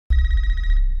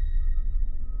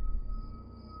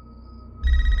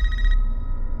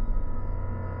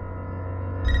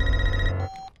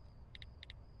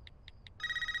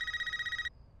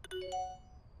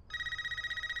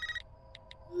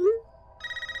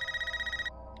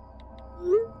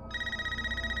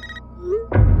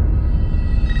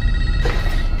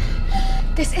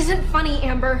This isn't funny,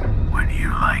 Amber. Would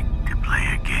you like to play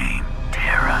a game,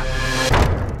 Tara?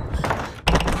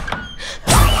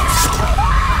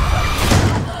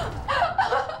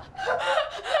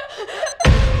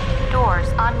 Doors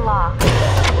unlocked.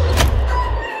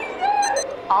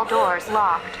 All doors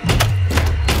locked.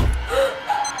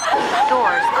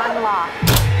 Doors unlocked.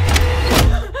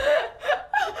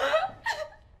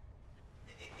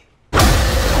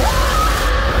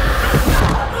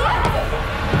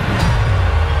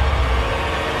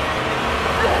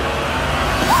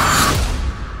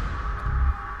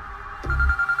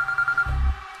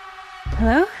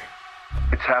 Hello?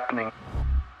 It's happening.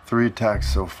 3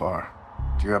 attacks so far.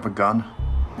 Do you have a gun?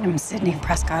 I'm Sydney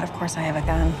Prescott. Of course I have a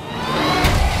gun.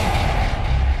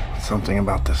 Something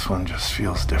about this one just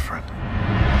feels different.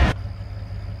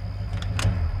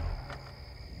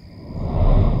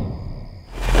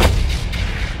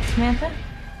 Samantha?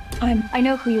 I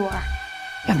know who you are.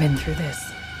 I've been through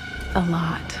this a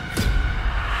lot.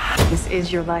 This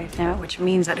is your life now, which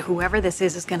means that whoever this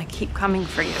is gonna keep coming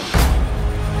for you.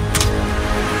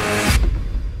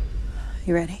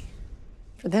 You ready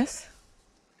for this?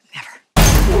 Never.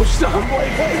 Oh, stop! Wait!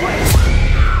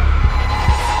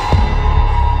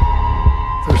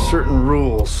 There's certain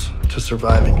rules to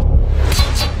surviving.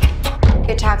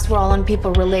 The attacks were all on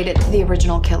people related to the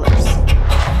original killers.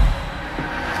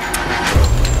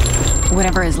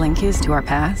 Whatever his link is to our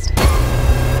past,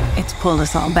 it's pulled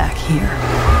us all back here.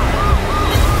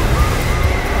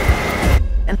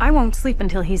 And I won't sleep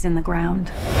until he's in the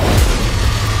ground.